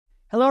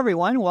Hello,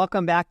 everyone.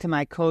 Welcome back to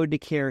my Code to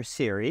Care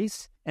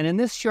series. And in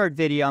this short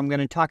video, I'm going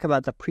to talk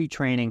about the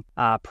pre-training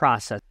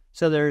process.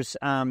 So there's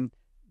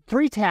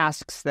 3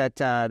 tasks that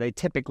they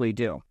typically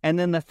do. And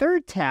then the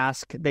third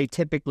task they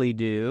typically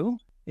do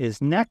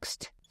is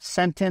next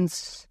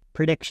sentence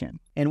prediction.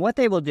 And what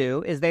they will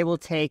do is they will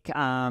take,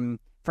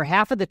 for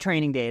half of the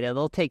training data,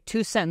 they'll take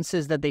 2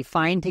 sentences that they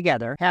find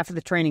together. Half of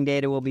the training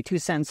data will be 2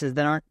 sentences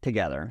that aren't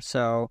together.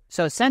 So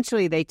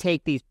essentially, they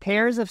take these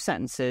pairs of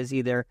sentences,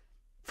 either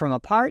from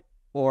apart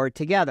or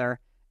together,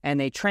 and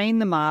they train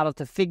the model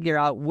to figure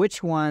out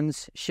which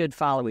ones should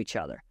follow each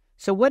other.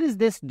 So what does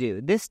this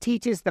do? This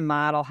teaches the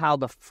model how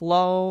the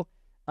flow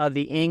of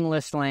the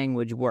English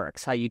language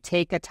works, how you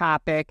take a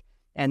topic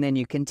and then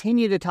you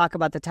continue to talk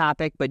about the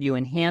topic, but you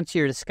enhance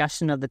your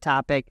discussion of the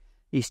topic.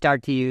 You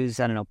start to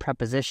use,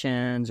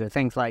 prepositions or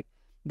things like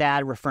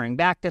that, referring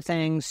back to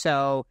things.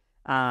 So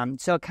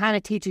it kind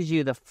of teaches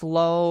you the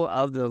flow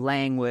of the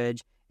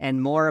language and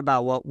more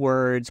about what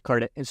words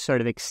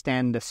sort of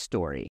extend a story.